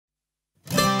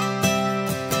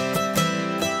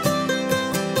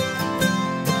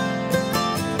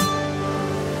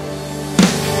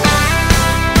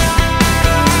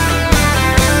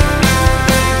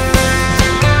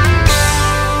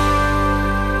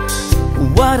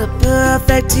What a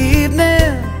perfect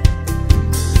evening,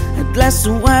 a glass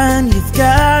of wine, you've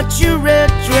got your red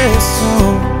dress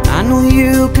on. I know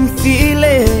you can feel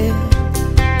it.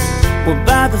 We're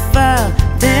by the fire,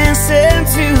 dancing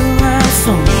to our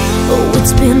song. Oh,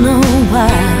 it's been a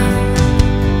while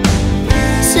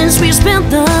since we spent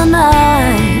the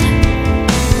night.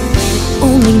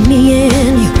 Only me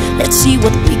and you, let's see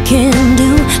what we can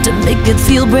do to make it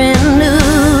feel brand new.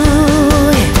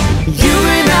 You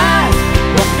and I,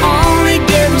 we're only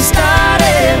getting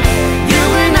started. You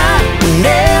and I will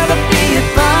never be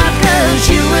apart, 'cause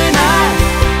you and I,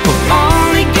 we're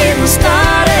only getting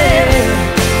started.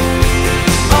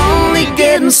 Only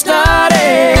getting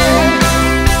started.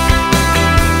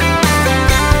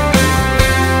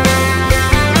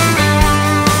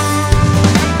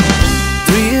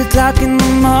 3 o'clock in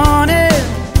the morning,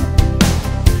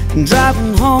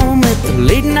 driving home with the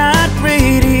late night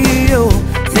radio.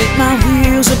 Think my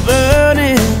wheels are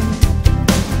burning,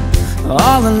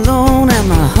 all alone and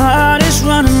my heart is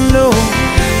running low.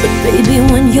 But baby,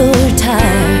 when you're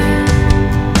tired,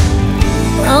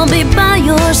 I'll be by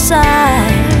your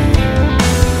side.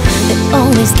 It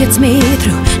always gets me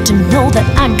through to know that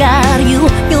I got you.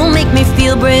 You'll make me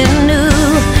feel brand new.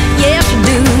 Yes, you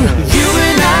do. You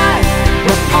and I,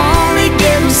 we're only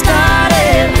getting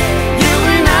started. You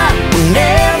and I will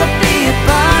never be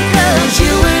apart, 'cause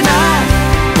you and I,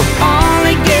 we're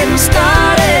only getting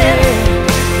started.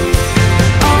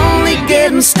 Only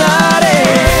getting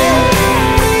started.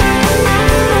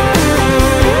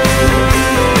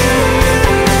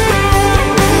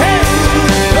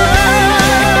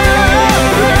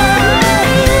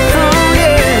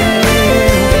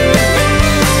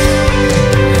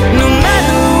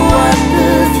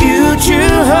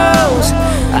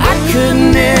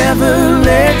 Never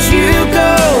let you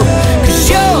go, 'cause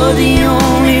you're the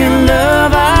only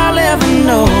love I'll ever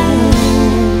know.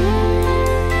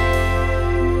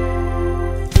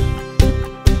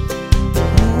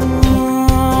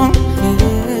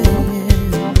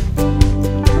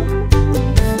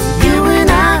 You and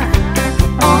I,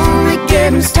 only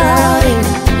getting started.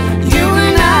 You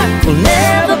and I will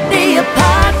never be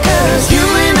apart, 'cause you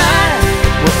and I,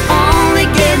 we're only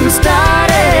getting started.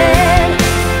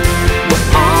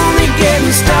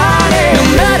 Started. No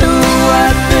matter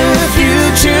what the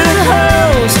future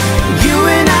holds, you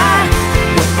and I,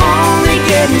 we're only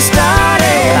getting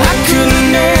started. I could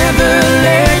never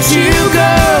let you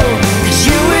go, 'cause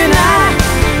you and I,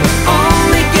 we're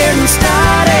only getting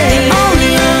started. The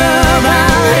only love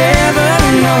I'll ever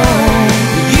know.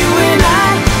 You and I,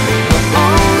 we're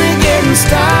only getting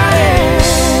started.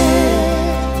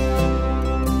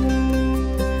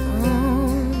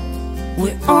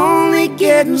 We're only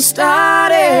getting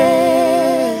started.